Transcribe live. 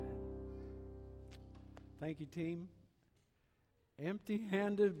Thank you, team.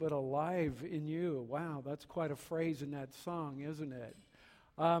 Empty-handed but alive in you. Wow, that's quite a phrase in that song, isn't it?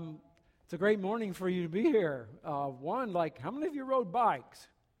 It's a great morning for you to be here. How many of you rode bikes?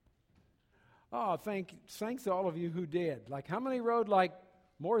 Oh, thanks to all of you who did. How many rode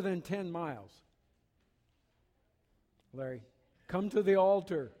more than 10 miles? Larry, come to the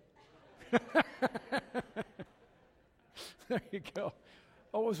altar. There you go.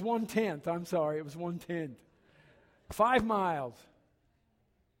 Oh, it was 1/10. I'm sorry, it was 1/10. 5 miles.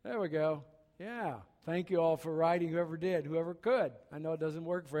 There we go. Yeah. Thank you all for riding, whoever did, whoever could. I know it doesn't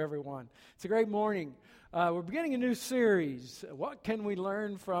work for everyone. It's a great morning. We're beginning a new series. What can we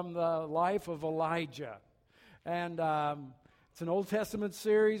learn from the life of Elijah? And it's an Old Testament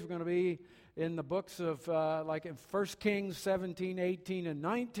series. We're going to be in the books of, in 1 Kings 17, 18, and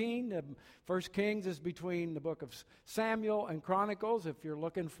 19. 1 Kings is between the book of Samuel and Chronicles, if you're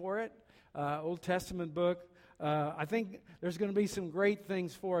looking for it. Old Testament book. I think there's going to be some great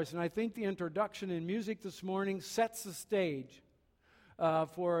things for us. And I think the introduction in music this morning sets the stage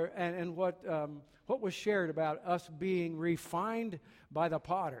for what was shared about us being refined by the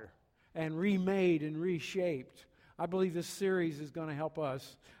potter and remade and reshaped. I believe this series is going to help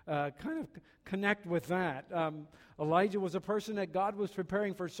us kind of connect with that. Elijah was a person that God was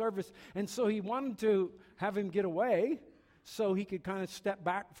preparing for service, and so he wanted to have him get away so he could kind of step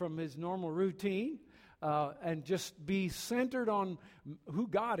back from his normal routine and just be centered on who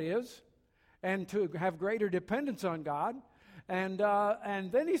God is and to have greater dependence on God. And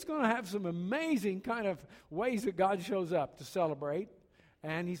then he's going to have some amazing kind of ways that God shows up to celebrate.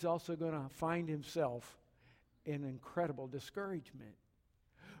 And he's also going to find himself in incredible discouragement.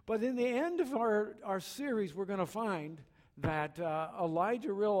 But in the end of our series, we're going to find that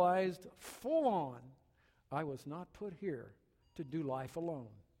Elijah realized full on, I was not put here to do life alone.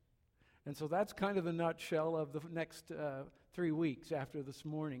 And so that's kind of the nutshell of the next 3 weeks after this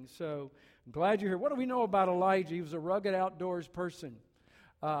morning. So I'm glad you're here. What do we know about Elijah? He was a rugged outdoors person.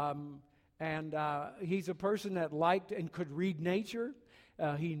 And he's a person that liked and could read nature.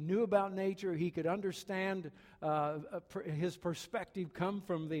 He knew about nature. He could understand his perspective come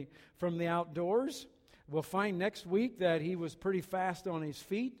from the outdoors. We'll find next week that he was pretty fast on his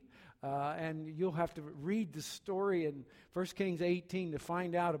feet. And you'll have to read the story in 1 Kings 18 to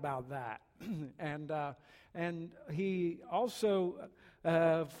find out about that. And he also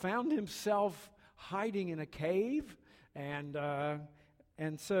found himself hiding in a cave. And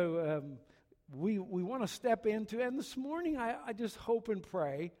so we want to step into, and this morning I just hope and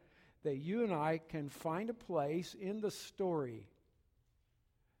pray that you and I can find a place in the story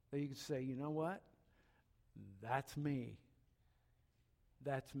that you can say, you know what? That's me.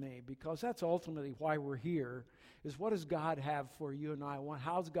 That's me. Because that's ultimately why we're here, is what does God have for you and I?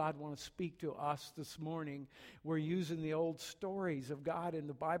 How does God want to speak to us this morning? We're using the old stories of God in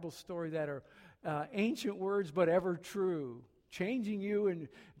the Bible story that are ancient words but ever true, changing you and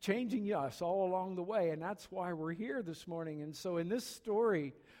changing us all along the way. And that's why we're here this morning. And so in this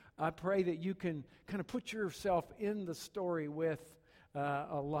story, I pray that you can kind of put yourself in the story with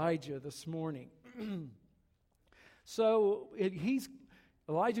Elijah this morning. So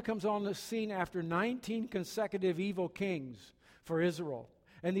Elijah comes on the scene after 19 consecutive evil kings for Israel.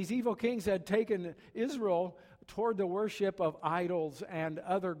 And these evil kings had taken Israel toward the worship of idols and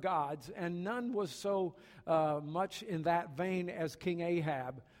other gods. And none was so much in that vein as King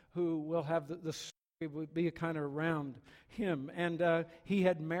Ahab, who will have the story would be kind of around him. And he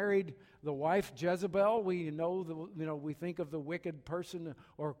had married the wife Jezebel. We we think of the wicked person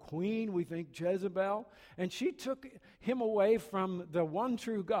or queen. We think Jezebel. And she took him away from the one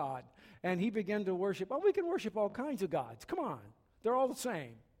true God. And he began to worship. Oh, we can worship all kinds of gods. Come on. They're all the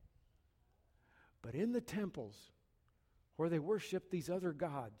same. But in the temples where they worshiped these other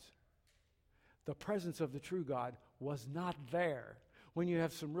gods, the presence of the true God was not there. When you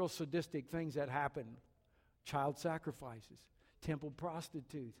have some real sadistic things that happen, child sacrifices, temple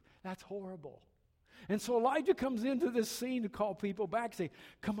prostitutes, that's horrible. And so Elijah comes into this scene to call people back, say,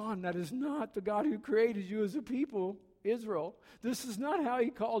 come on, that is not the God who created you as a people, Israel. This is not how he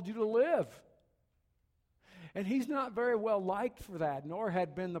called you to live. And he's not very well liked for that, nor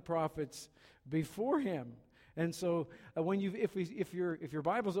had been the prophets before him. And so if your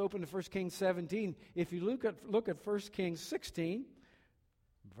Bible's open to 1 Kings 17, if you look at 1 Kings 16,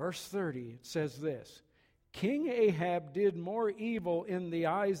 verse 30, it says this: King Ahab did more evil in the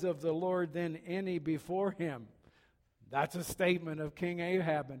eyes of the Lord than any before him. That's a statement of King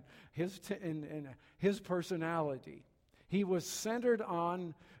Ahab and his personality. He was centered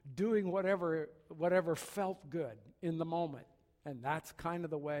on doing whatever felt good in the moment. And that's kind of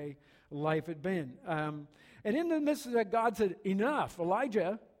the way life had been. And in the midst of that, God said, enough,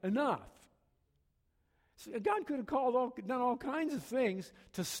 Elijah, enough. So God could have done all kinds of things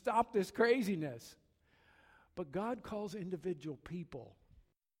to stop this craziness. But God calls individual people.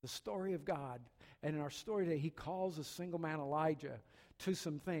 The story of God. And in our story today, he calls a single man, Elijah, to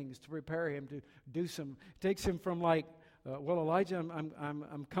some things to prepare him to do some. Takes him from like, well, Elijah,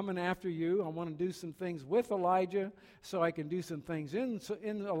 I'm coming after you. I want to do some things with Elijah so I can do some things in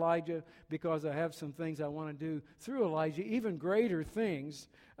Elijah because I have some things I want to do through Elijah, even greater things.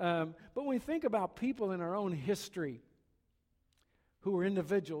 But when we think about people in our own history who were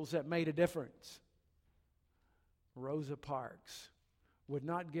individuals that made a difference, Rosa Parks would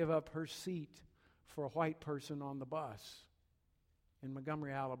not give up her seat for a white person on the bus in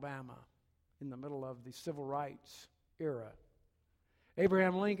Montgomery, Alabama, in the middle of the civil rights era.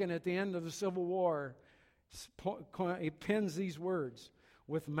 Abraham Lincoln, at the end of the Civil War, he pens these words,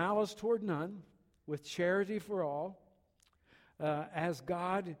 with malice toward none, with charity for all, as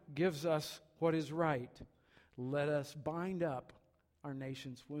God gives us what is right, let us bind up our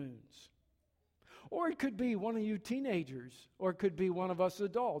nation's wounds. Or it could be one of you teenagers, or it could be one of us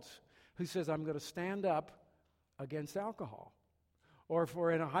adults who says, I'm going to stand up against alcohol. Or if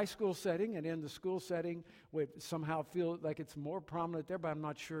we're in a high school setting and in the school setting, we somehow feel like it's more prominent there, but I'm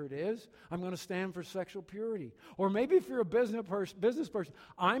not sure it is, I'm going to stand for sexual purity. Or maybe if you're a business person,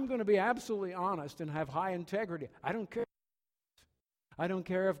 I'm going to be absolutely honest and have high integrity. I don't care. I don't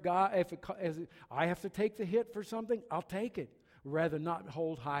care if I have to take the hit for something, I'll take it. Rather not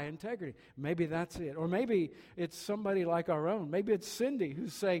hold high integrity. Maybe that's it. Or maybe it's somebody like our own. Maybe it's Cindy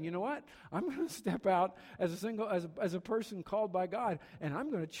who's saying, you know what? I'm going to step out as a person called by God, and I'm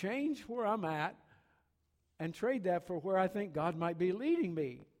going to change where I'm at and trade that for where I think God might be leading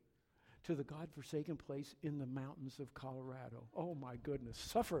me, to the God-forsaken place in the mountains of Colorado. Oh my goodness,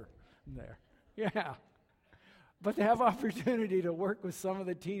 suffer there. Yeah. But to have opportunity to work with some of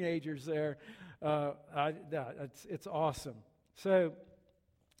the teenagers there, it's awesome. So,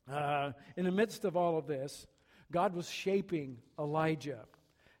 in the midst of all of this, God was shaping Elijah.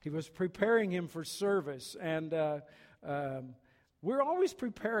 He was preparing him for service. And we're always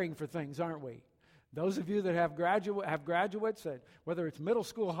preparing for things, aren't we? Those of you that have graduates, whether it's middle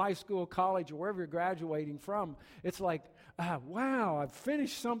school, high school, college, or wherever you're graduating from, it's like, wow, I've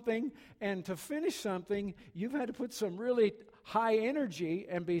finished something. And to finish something, you've had to put some really high energy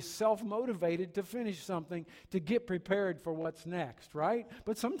and be self-motivated to finish something to get prepared for what's next, right?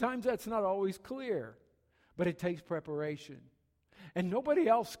 But sometimes that's not always clear. But it takes preparation. And nobody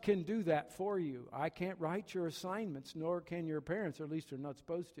else can do that for you. I can't write your assignments, nor can your parents, or at least they're not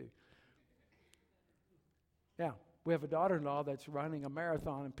supposed to. Yeah, we have a daughter-in-law that's running a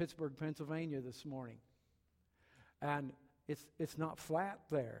marathon in Pittsburgh, Pennsylvania this morning. And it's not flat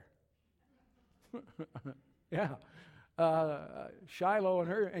there. Yeah. Shiloh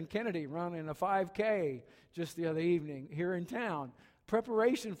and Kennedy running a 5K just the other evening here in town.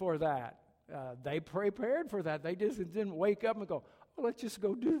 Preparation for that. They prepared for that. They just didn't wake up and go, oh, let's just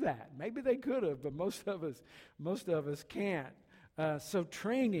go do that. Maybe they could have, but most of us can't. So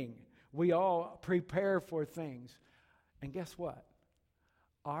training, we all prepare for things. And guess what?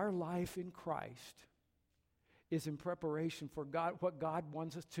 Our life in Christ is in preparation for God, what God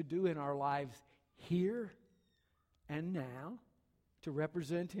wants us to do in our lives here and now, to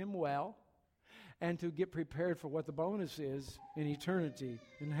represent Him well, and to get prepared for what the bonus is in eternity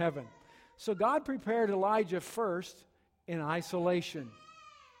in heaven. So God prepared Elijah first in isolation.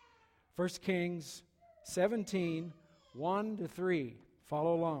 1 Kings 17, 1-3.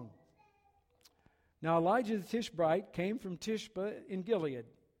 Follow along. Now Elijah the Tishbite came from Tishbe in Gilead,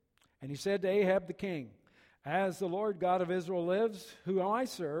 and he said to Ahab the king, as the Lord God of Israel lives, whom I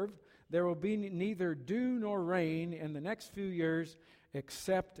serve, there will be neither dew nor rain in the next few years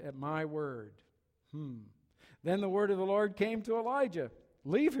except at my word. Then the word of the Lord came to Elijah.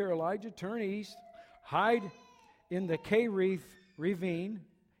 Leave here, Elijah, turn east, hide in the Kerith ravine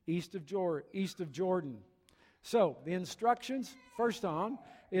east of Jordan. So the instructions, first on,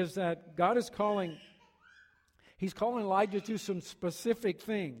 is that God is calling Elijah to some specific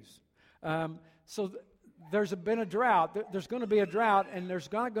things. There's been a drought. There's going to be a drought, and there's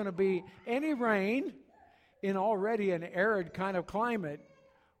not going to be any rain in already an arid kind of climate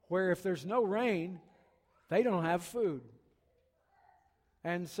where if there's no rain, they don't have food.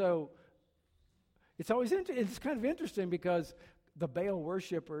 And so it's kind of interesting because the Baal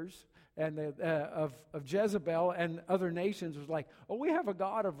worshipers and of Jezebel and other nations was like, oh, we have a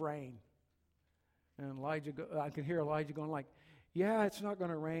God of rain. And I can hear Elijah going like, yeah, it's not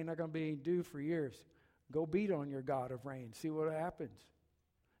going to rain, not going to be any dew for years. Go beat on your God of rain. See what happens.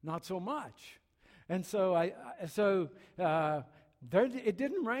 Not so much. And so it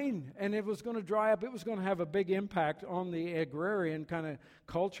didn't rain, and it was going to dry up. It was going to have a big impact on the agrarian kind of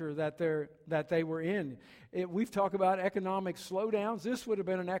culture that they were in. We've talked about economic slowdowns. This would have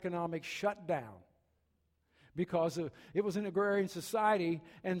been an economic shutdown because it was an agrarian society,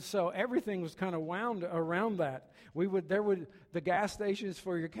 and so everything was kind of wound around that. The gas stations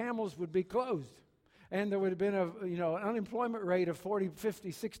for your camels would be closed, and there would have been an unemployment rate of 40,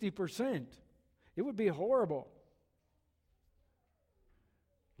 50, 60%. It would be horrible.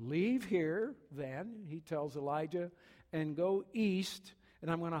 Leave here, then, he tells Elijah, and go east,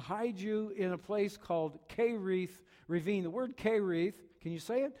 and I'm going to hide you in a place called Kerith Ravine. The word Kerith, can you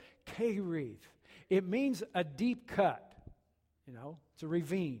say it? Kerith. It means a deep cut. It's a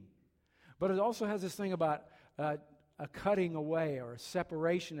ravine. But it also has this thing about a cutting away or a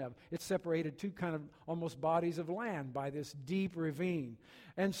separation of. It's separated two kind of almost bodies of land by this deep ravine.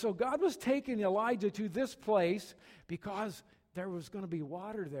 And so God was taking Elijah to this place because there was going to be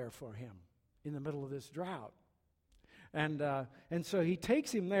water there for him in the middle of this drought. And so he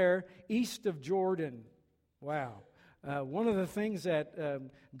takes him there east of Jordan. Wow. One of the things that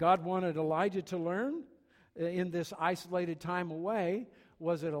God wanted Elijah to learn in this isolated time away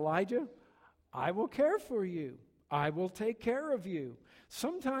was that, Elijah, I will care for you. I will take care of you.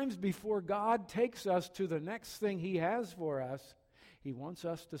 Sometimes before God takes us to the next thing he has for us, he wants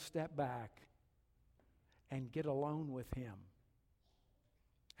us to step back and get alone with him.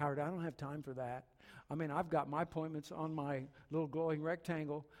 Howard, I don't have time for that. I mean, I've got my appointments on my little glowing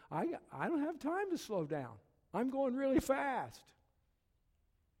rectangle. I don't have time to slow down. I'm going really fast.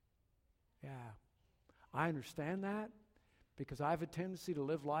 Yeah, I understand that because I have a tendency to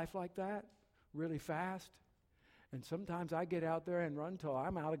live life like that, really fast. And sometimes I get out there and run till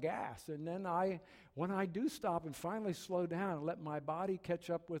I'm out of gas. And then when I do stop and finally slow down and let my body catch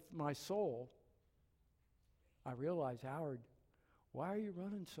up with my soul, I realize, Howard, why are you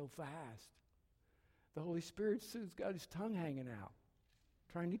running so fast? The Holy Spirit's got his tongue hanging out,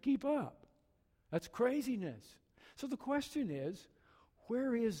 trying to keep up. That's craziness. So the question is,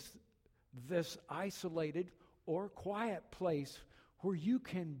 where is this isolated or quiet place where you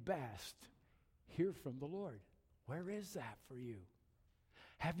can best hear from the Lord? Where is that for you?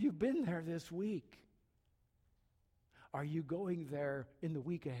 Have you been there this week? Are you going there in the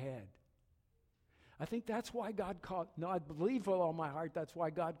week ahead? I think that's why God called, I believe with all my heart, that's why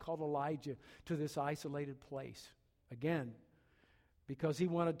God called Elijah to this isolated place. Again, because he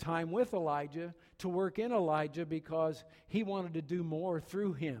wanted time with Elijah, to work in Elijah, because he wanted to do more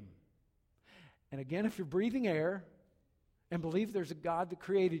through him. And again, if you're breathing air and believe there's a God that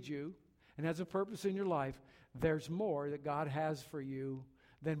created you and has a purpose in your life, there's more that God has for you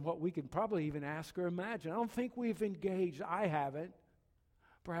than what we can probably even ask or imagine. I don't think we've engaged, I haven't,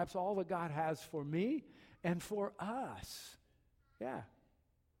 perhaps all that God has for me and for us. Yeah.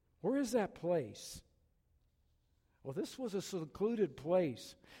 Where is that place? Well, this was a secluded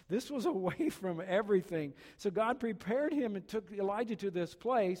place. This was away from everything. So God prepared him and took Elijah to this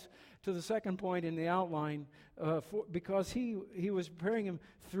place, to the second point in the outline, because he was preparing him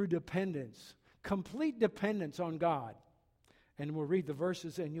through dependence, complete dependence on God. And we'll read the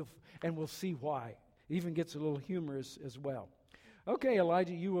verses and we'll see why. It even gets a little humorous as well. Okay,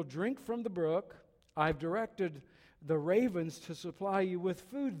 Elijah, you will drink from the brook. I've directed the ravens to supply you with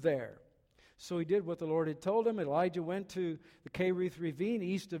food there. So he did what the Lord had told him. Elijah went to the Kerith Ravine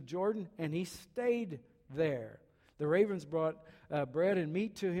east of Jordan, and he stayed there. The ravens brought bread and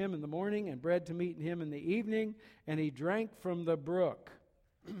meat to him in the morning, and bread to meat him in the evening, and he drank from the brook.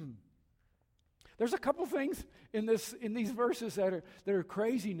 There's a couple things in these verses that are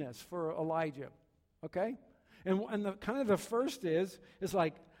craziness for Elijah. Okay? And the first is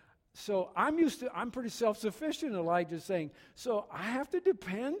like, so I'm pretty self-sufficient, Elijah's saying. So I have to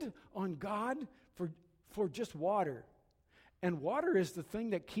depend on God for just water. And water is the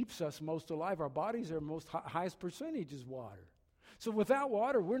thing that keeps us most alive. Our bodies are most highest percentage is water. So without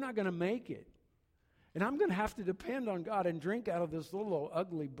water, we're not going to make it. And I'm going to have to depend on God and drink out of this little old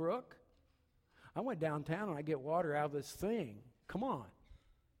ugly brook. I went downtown and I get water out of this thing. Come on.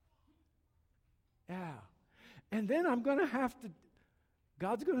 Yeah. And then I'm going to have to,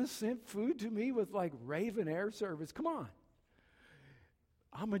 God's going to send food to me with like Raven Air Service. Come on.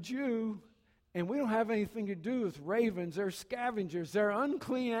 I'm a Jew, and we don't have anything to do with ravens. They're scavengers. They're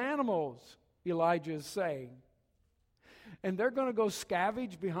unclean animals, Elijah is saying. And they're going to go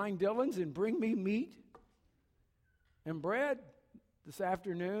scavenge behind Dillon's and bring me meat and bread this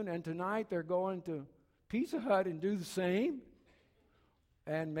afternoon. And tonight they're going to Pizza Hut and do the same.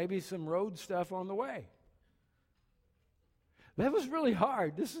 And maybe some road stuff on the way. That was really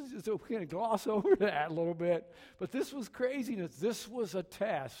hard. So we're going to gloss over that a little bit. But this was craziness. This was a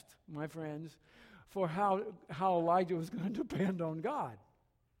test, my friends, for how Elijah was going to depend on God.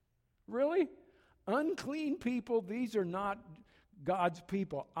 Really? Unclean people, these are not God's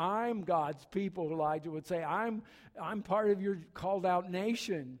people. I'm God's people, Elijah would say. I'm part of your called out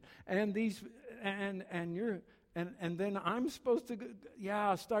nation. And then I'm supposed to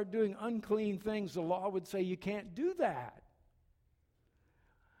start doing unclean things. The law would say you can't do that.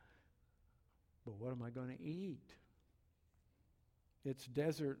 But what am I going to eat? It's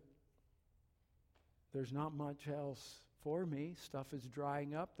desert. There's not much else for me. Stuff is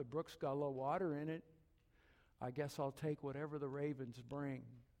drying up. The brook's got a little water in it. I guess I'll take whatever the ravens bring.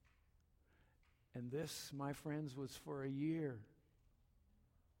 And this, my friends, was for a year.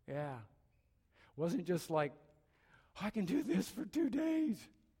 Yeah. Wasn't just like, I can do this for 2 days.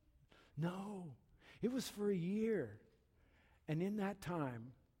 No. It was for a year. And in that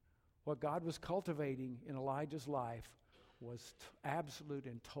time, what God was cultivating in Elijah's life was absolute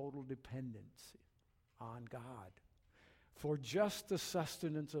and total dependence on God for just the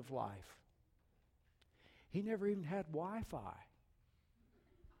sustenance of life. He never even had Wi-Fi,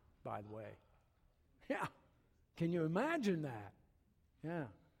 by the way. Yeah. Can you imagine that? Yeah.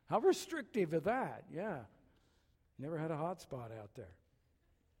 How restrictive is that? Yeah. Never had a hotspot out there.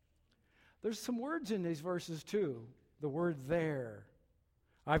 There's some words in these verses too. The word there.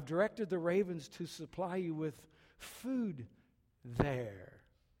 I've directed the ravens to supply you with food there.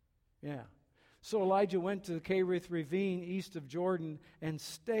 Yeah. So Elijah went to the Kerith ravine east of Jordan and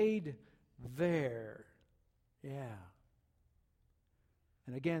stayed there. Yeah.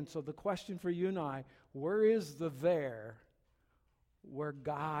 And again, so the question for you and I, where is the there where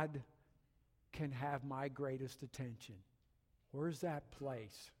God can have my greatest attention? Where's that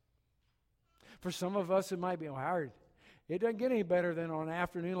place? For some of us, it might be hard. It doesn't get any better than on an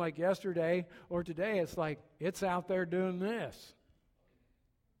afternoon like yesterday or today. It's like, it's out there doing this.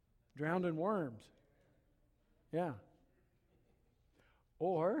 Drowned in worms. Yeah.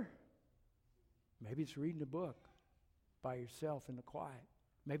 Or maybe it's reading a book by yourself in the quiet.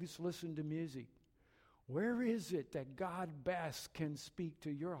 Maybe it's listening to music. Where is it that God best can speak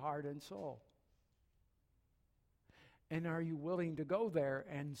to your heart and soul? And are you willing to go there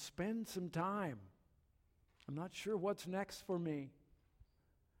and spend some time? I'm not sure what's next for me.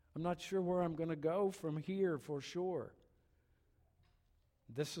 I'm not sure where I'm going to go from here for sure.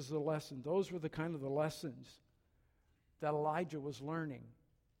 This is the lesson. Those were the kind of the lessons that Elijah was learning.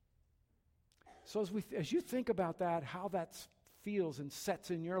 So as you think about that, how that feels and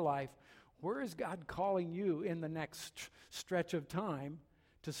sets in your life, where is God calling you in the next stretch of time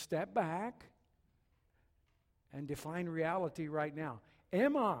to step back and define reality right now?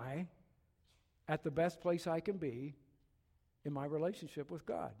 Am I at the best place I can be in my relationship with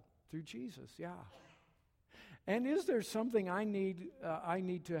God through Jesus? Yeah. And is there something I need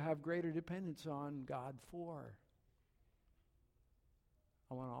to have greater dependence on God for?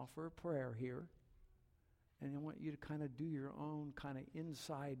 I want to offer a prayer here. And I want you to kind of do your own kind of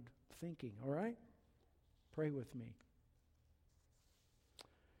inside thinking, all right? Pray with me.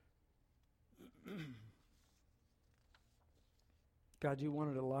 God, you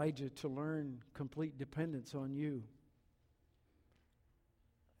wanted Elijah to learn complete dependence on you.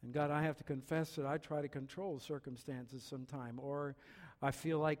 And God, I have to confess that I try to control circumstances sometime, or I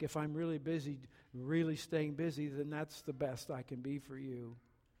feel like if I'm really busy, really staying busy, then that's the best I can be for you.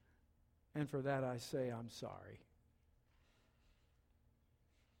 And for that I say, I'm sorry.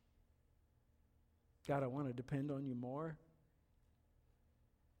 God, I want to depend on you more.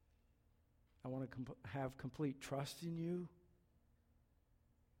 I want to have complete trust in you.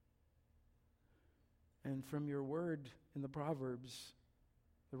 And from your word in the Proverbs,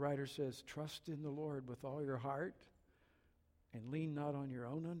 the writer says, trust in the Lord with all your heart and lean not on your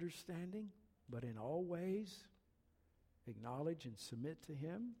own understanding, but in all ways acknowledge and submit to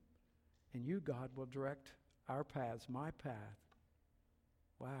him. And you, God, will direct our paths, my path.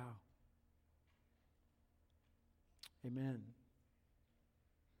 Wow. Amen.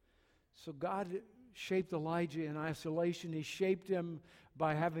 So God shaped Elijah in isolation. He shaped him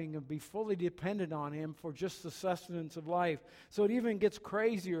by having him be fully dependent on him for just the sustenance of life. So it even gets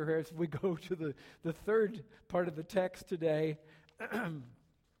crazier here as we go to the third part of the text today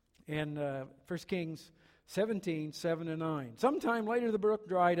in 1 Kings 17, 7 and 9. Sometime later the brook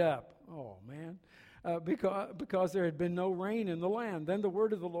dried up. Oh, man. Because there had been no rain in the land. Then the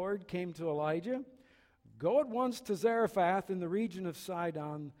word of the Lord came to Elijah. Go at once to Zarephath in the region of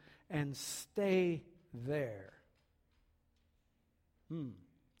Sidon and stay there.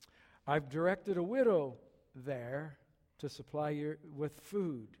 I've directed a widow there to supply you with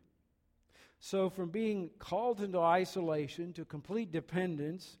food. So from being called into isolation to complete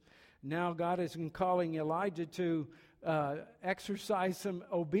dependence, now God is calling Elijah to exercise some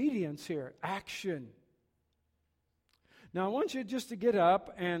obedience here, action. Now I want you just to get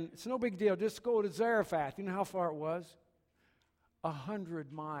up, and it's no big deal, just go to Zarephath. You know how far it was?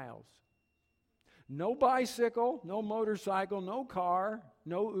 100 miles. No bicycle, no motorcycle, no car,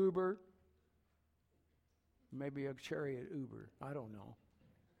 no Uber. Maybe a chariot Uber. I don't know.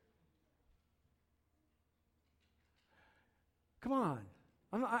 Come on.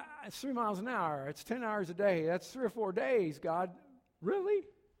 It's 3 miles an hour. It's 10 hours a day. That's 3 or 4 days, God. Really?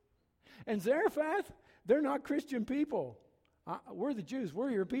 And Zarephath, they're not Christian people. We're the Jews. We're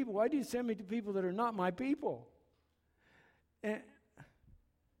your people. Why do you send me to people that are not my people? And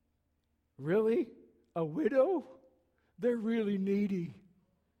really? A widow? They're really needy.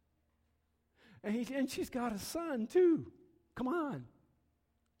 And she's got a son, too. Come on.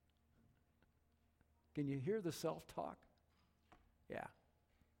 Can you hear the self-talk? Yeah.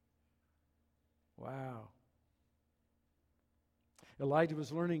 Wow. Elijah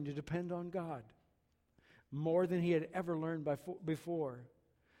was learning to depend on God more than he had ever learned before,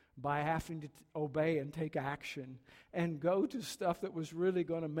 by having to obey and take action and go to stuff that was really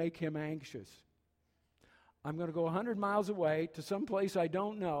going to make him anxious. I'm going to go 100 miles away to some place I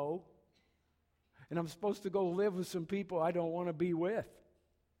don't know, and I'm supposed to go live with some people I don't want to be with.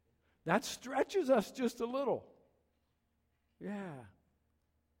 That stretches us just a little. Yeah.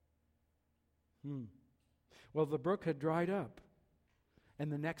 Well, the brook had dried up.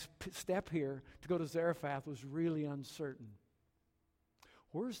 And the next step here to go to Zarephath was really uncertain.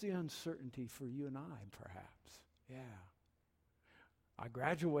 Where's the uncertainty for you and I, perhaps? Yeah. I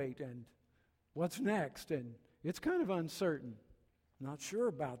graduate, and what's next? And it's kind of uncertain. Not sure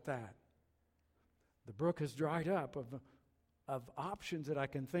about that. The brook has dried up of options that I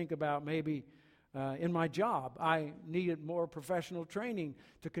can think about. Maybe in my job, I needed more professional training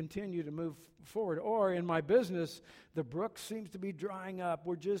to continue to move forward. Or in my business, the brook seems to be drying up.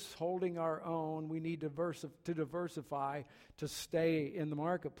 We're just holding our own. We need to diversify to stay in the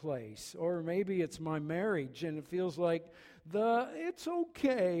marketplace. Or maybe it's my marriage, and it feels like it's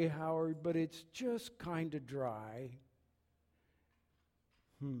okay, Howard, but it's just kind of dry.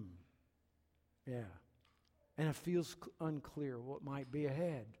 Yeah. And it feels unclear what might be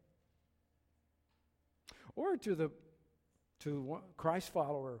ahead. Or to Christ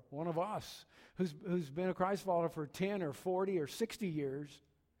follower, one of us, who's been a Christ follower for 10 or 40 or 60 years.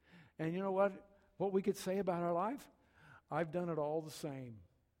 And you know what we could say about our life? I've done it all the same.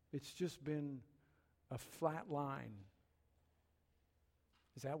 It's just been a flat line.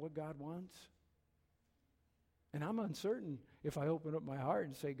 Is that what God wants? And I'm uncertain if I open up my heart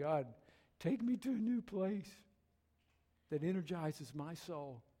and say, God, take me to a new place that energizes my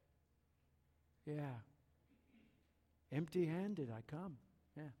soul. Yeah. Empty-handed, I come.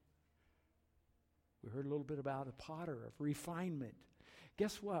 Yeah. We heard a little bit about a potter, of refinement.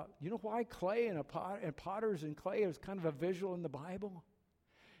 Guess what? You know why clay and potters and clay is kind of a visual in the Bible?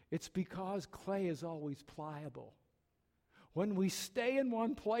 It's because clay is always pliable. When we stay in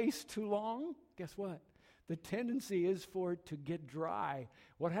one place too long, guess what? The tendency is for it to get dry.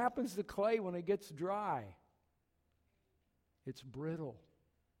 What happens to clay when it gets dry? It's brittle.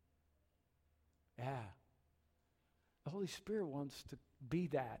 Yeah. The Holy Spirit wants to be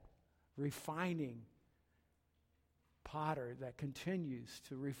that refining potter that continues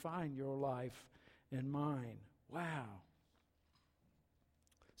to refine your life and mine. Wow.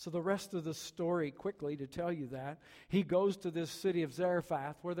 So the rest of the story, quickly to tell you that, he goes to this city of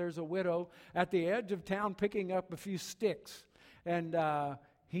Zarephath where there's a widow at the edge of town picking up a few sticks. And Elijah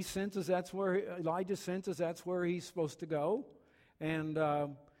senses that's where he's supposed to go. And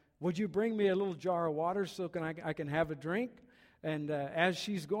would you bring me a little jar of water so I can have a drink? And as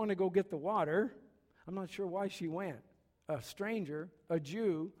she's going to go get the water, I'm not sure why she went. A stranger, a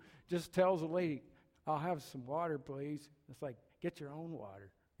Jew, just tells a lady, I'll have some water, please. It's like, get your own water.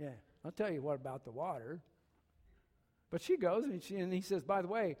 Yeah, I'll tell you what about the water. But she goes, and he says, by the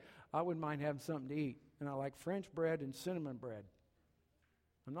way, I wouldn't mind having something to eat. And I like French bread and cinnamon bread.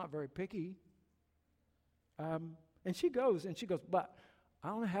 I'm not very picky. And she goes, but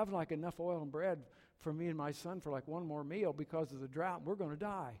I only have like enough oil and bread for me and my son for like one more meal because of the drought. We're going to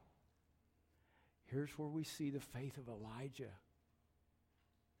die. Here's where we see the faith of Elijah.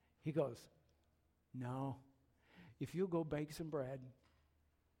 He goes, no, if you'll go bake some bread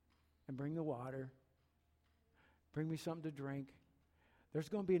and bring the water, bring me something to drink, there's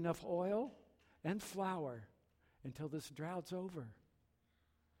going to be enough oil and flour until this drought's over.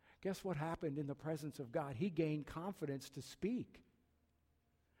 Guess what happened in the presence of God? He gained confidence to speak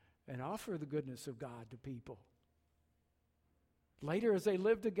and offer the goodness of God to people. Later, as they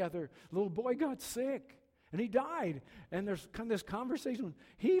lived together, the little boy got sick and he died. And there's kind of this conversation.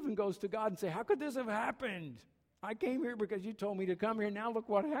 He even goes to God and says, how could this have happened? I came here because you told me to come here. Now look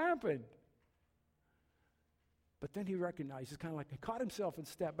what happened. But then he recognized, it's kind of like he caught himself and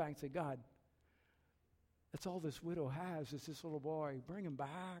stepped back and said, God, that's all this widow has is this little boy. Bring him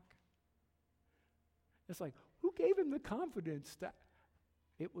back. It's like, who gave him the confidence that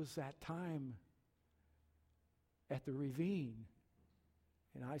it was that time at the ravine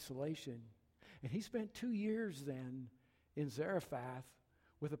in isolation? And he spent 2 years then in Zarephath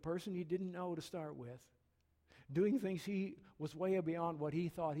with a person he didn't know to start with, doing things he was way beyond what he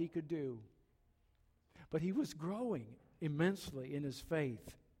thought he could do. But he was growing immensely in his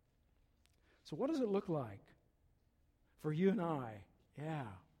faith. So what does it look like for you and I? Yeah.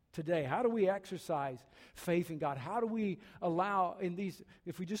 Today, how do we exercise faith in God? How do we allow in these,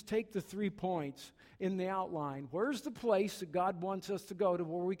 if we just take the 3 points in the outline, where's the place that God wants us to go to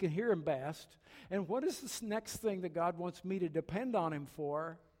where we can hear Him best? And what is this next thing that God wants me to depend on Him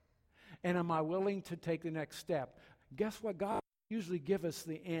for? And am I willing to take the next step? Guess what? God usually give us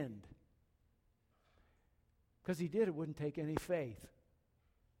the end. Because He did, it wouldn't take any faith.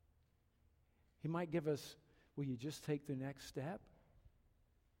 He might give us, will you just take the next step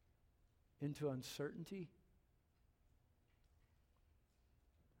into uncertainty?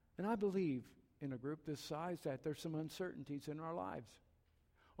 And I believe in a group this size that there's some uncertainties in our lives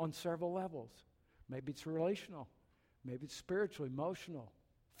on several levels. Maybe it's relational. Maybe it's spiritual, emotional,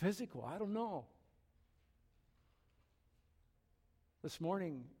 physical. I don't know. This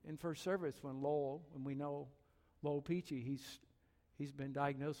morning in first service when we know Lowell Peachy, he's been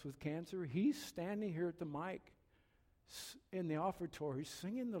diagnosed with cancer. He's standing here at the mic in the offertory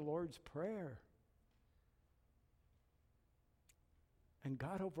singing the Lord's Prayer. And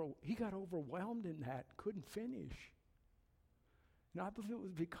he got overwhelmed in that, couldn't finish. And I believe it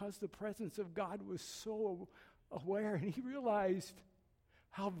was because the presence of God was so aware, and he realized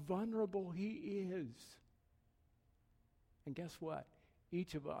how vulnerable he is. And guess what?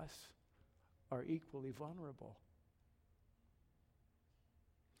 Each of us are equally vulnerable.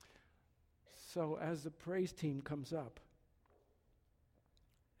 So as the praise team comes up,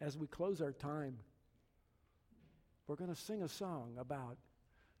 as we close our time, we're going to sing a song about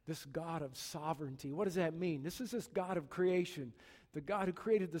this God of sovereignty. What does that mean? This is this God of creation, the God who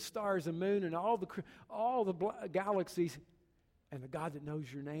created the stars, the moon, and all the galaxies, and the God that knows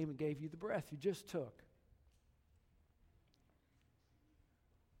your name and gave you the breath you just took.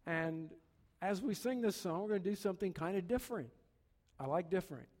 And as we sing this song, we're going to do something kind of different. I like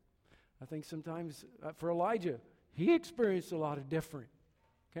different. I think sometimes for Elijah, he experienced a lot of different.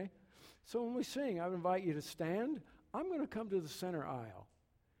 Okay? So when we sing, I would invite you to stand. I'm going to come to the center aisle.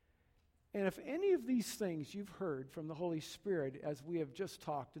 And if any of these things you've heard from the Holy Spirit as we have just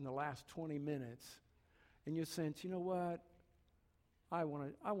talked in the last 20 minutes, and you sense, you know what? I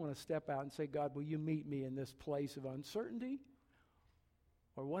want to step out and say, God, will you meet me in this place of uncertainty?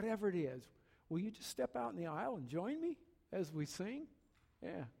 Or whatever it is. Will you just step out in the aisle and join me as we sing?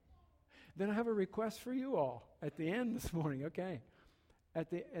 Yeah. Then I have a request for you all at the end this morning, okay?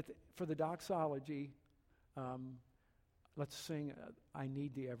 For the doxology, let's sing I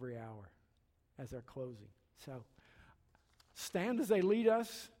Need Thee Every Hour as our closing. So stand as they lead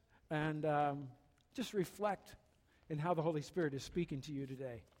us and just reflect in how the Holy Spirit is speaking to you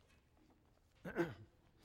today.